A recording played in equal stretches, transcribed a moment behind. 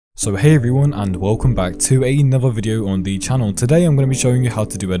So hey everyone, and welcome back to another video on the channel. Today I'm going to be showing you how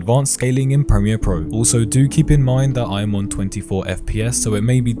to do advanced scaling in Premiere Pro. Also do keep in mind that I'm on 24 FPS, so it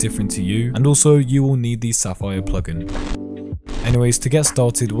may be different to you, and also you will need the Sapphire plugin. Anyways, to get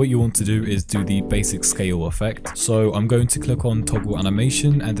started, what you want to do is do the basic scale effect. So I'm going to click on toggle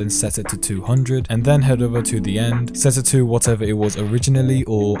animation and then set it to 200, and then head over to the end, set it to whatever it was originally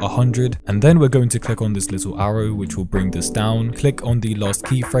or 100, and then we're going to click on this little arrow which will bring this down, click on the last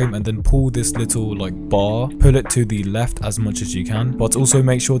keyframe and then pull this little bar, pull it to the left as much as you can, but also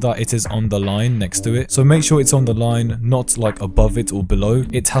make sure that it is on the line next to it. So make sure it's on the line, not above it or below.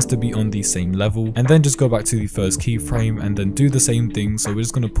 It has to be on the same level, and then just go back to the first keyframe and then do the same thing. So we're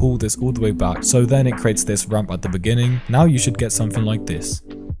just going to pull this all the way back, so then it creates this ramp at the beginning. Now you should get something like this.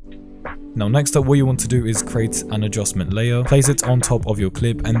 Now next up, what you want to do is create an adjustment layer, place it on top of your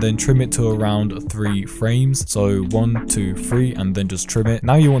clip and then trim it to around 3 frames. So 1, 2, 3, and then just trim it.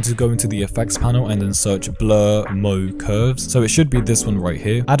 Now you want to go into the effects panel and then search blur mo curves. So it should be this one right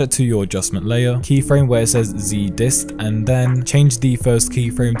here. Add it to your adjustment layer, keyframe where it says Z dist, and then change the first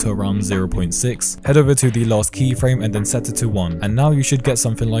keyframe to around 0.6. Head over to the last keyframe and then set it to 1. And now you should get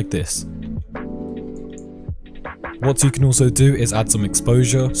something like this. What you can also do is add some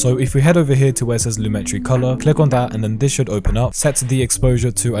exposure. So if we head over here to where it says lumetri color, click on that and then this should open up. Set the exposure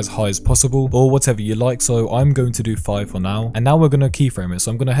to as high as possible or whatever you like. So I'm going to do 5 for now. And now we're going to keyframe it.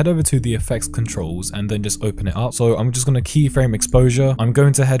 So I'm going to head over to the effects controls and then just open it up. So I'm just going to keyframe exposure. I'm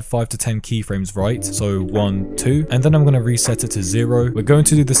going to head 5 to 10 keyframes right. So 1, 2, and then I'm going to reset it to 0. We're going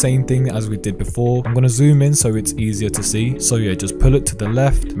to do the same thing as we did before. I'm going to zoom in so it's easier to see. So yeah, just pull it to the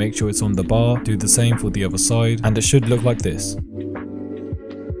left, make sure it's on the bar, do the same for the other side, and it should look like this.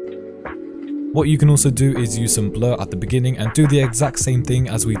 What you can also do is use some blur at the beginning and do the exact same thing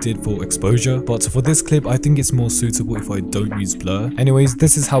as we did for exposure, but for this clip I think it's more suitable if I don't use blur. Anyways,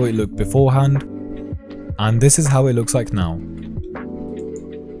 this is how it looked beforehand, and this is how it looks like now.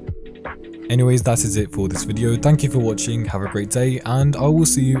 Anyways, that is it for this video. Thank you for watching, have a great day, and I will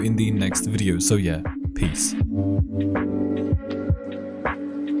see you in the next video. So yeah, peace.